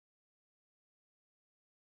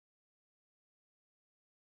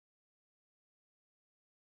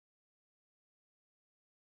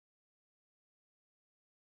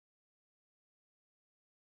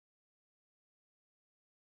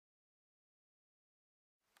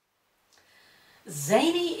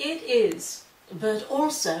Zany it is, but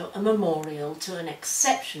also a memorial to an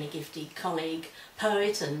exceptionally gifted colleague,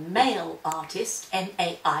 poet and mail artist,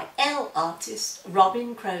 M-A-I-L artist,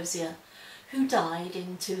 Robin Crozier, who died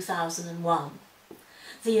in 2001.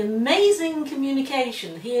 The amazing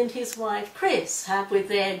communication he and his wife Chris had with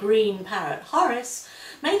their green parrot Horace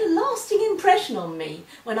made a lasting impression on me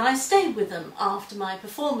when I stayed with them after my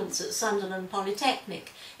performance at Sunderland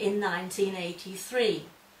Polytechnic in 1983.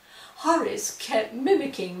 Horace kept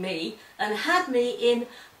mimicking me and had me in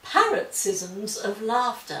paroxysms of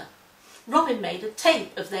laughter. Robin made a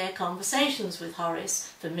tape of their conversations with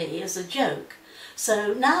Horace for me as a joke.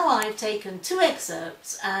 So now I've taken 2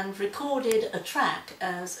 excerpts and recorded a track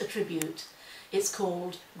as a tribute. It's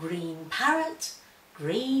called Green Parrot,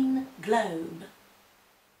 Green Globe.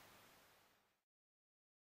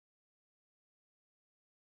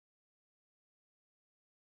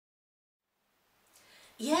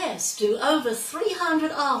 Yes, to over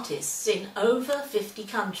 300 artists in over 50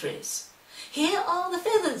 countries. Here are the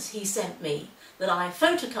feathers he sent me that I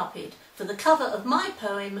photocopied for the cover of my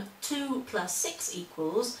poem 2 + 6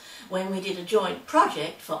 = when we did a joint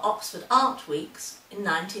project for Oxford Art Weeks in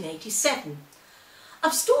 1987.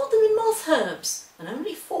 I've stored them in moth herbs and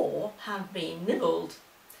only 4 have been nibbled.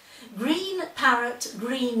 Green Parrot,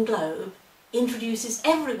 Green Globe introduces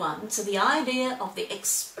everyone to the idea of the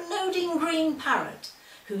exploding green parrot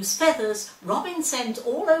whose feathers Robin sent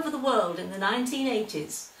all over the world in the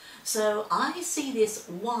 1980s. So I see this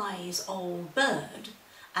wise old bird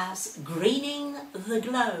as greening the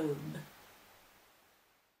globe.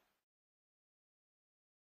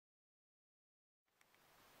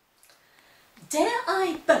 Dare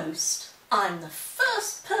I boast I'm the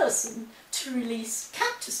first person to release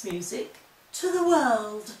cactus music to the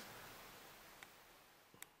world.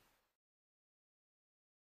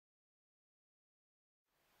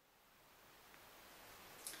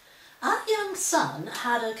 Our young son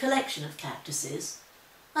had a collection of cactuses,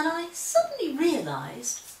 and I suddenly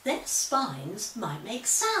realised their spines might make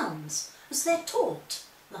sounds as they're taut,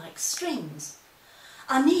 like strings.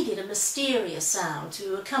 I needed a mysterious sound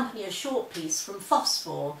to accompany a short piece from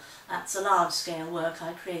Phosphor. That's a large-scale work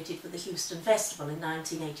I created for the Houston Festival in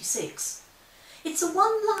 1986. It's a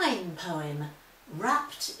one-line poem,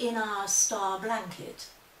 wrapped in our star blanket.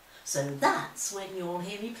 So that's when you'll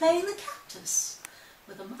hear me playing the cactus,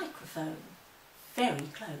 with a microphone very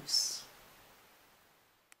close.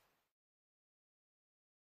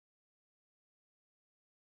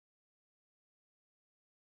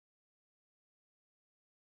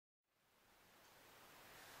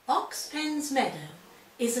 Oxpens Meadow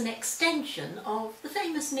is an extension of the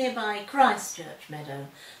famous nearby Christchurch Meadow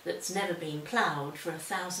that's never been ploughed for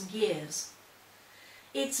 1,000 years.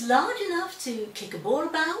 It's large enough to kick a ball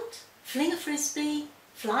about, fling a frisbee,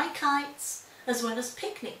 fly kites, as well as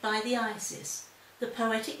picnic by the Isis, the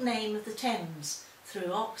poetic name of the Thames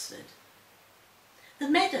through Oxford. The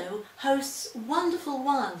meadow hosts wonderful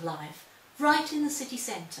wildlife right in the city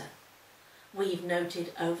centre. We've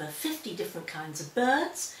noted over 50 different kinds of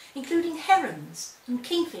birds, including herons and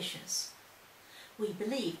kingfishers. We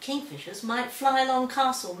believe kingfishers might fly along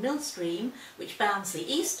Castle Mill Stream, which bounds the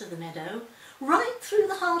east of the meadow, right through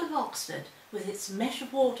the heart of Oxford with its mesh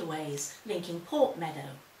of waterways linking Port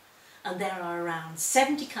Meadow. And there are around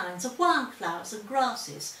 70 kinds of wildflowers and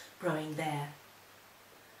grasses growing there.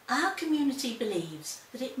 Our community believes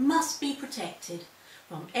that it must be protected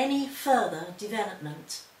from any further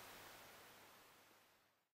development.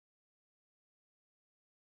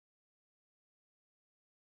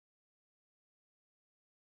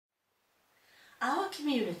 Our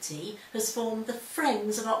community has formed the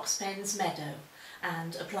Friends of Oxpens Meadow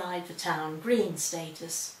and applied for town green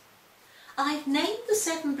status. I've named the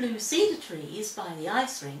 7 blue cedar trees by the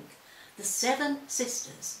ice rink the 7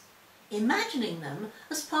 Sisters, imagining them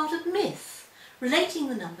as part of myth, relating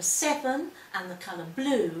the number 7 and the colour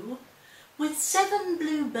blue with 7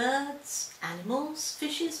 blue birds, animals,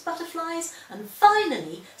 fishes, butterflies, and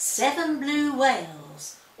finally 7 blue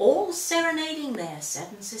whales, all serenading their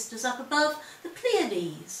 7 sisters up above the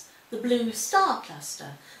Pleiades, the blue star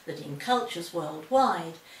cluster that in cultures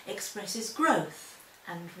worldwide expresses growth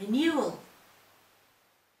and renewal.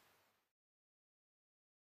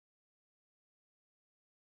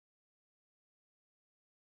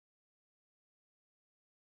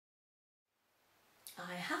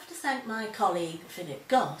 I have to thank my colleague Philip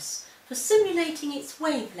Goss for simulating its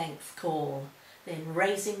wavelength call, then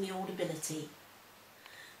raising the audibility.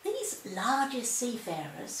 These largest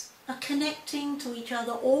seafarers are connecting to each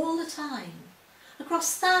other all the time,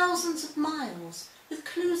 across thousands of miles, with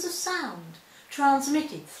clues of sound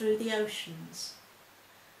transmitted through the oceans.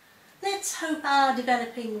 Let's hope our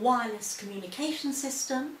developing wireless communication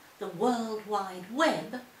system, the World Wide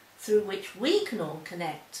Web, through which we can all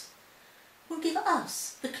connect, will give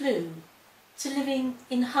us the clue to living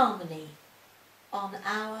in harmony on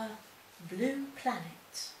our blue planet.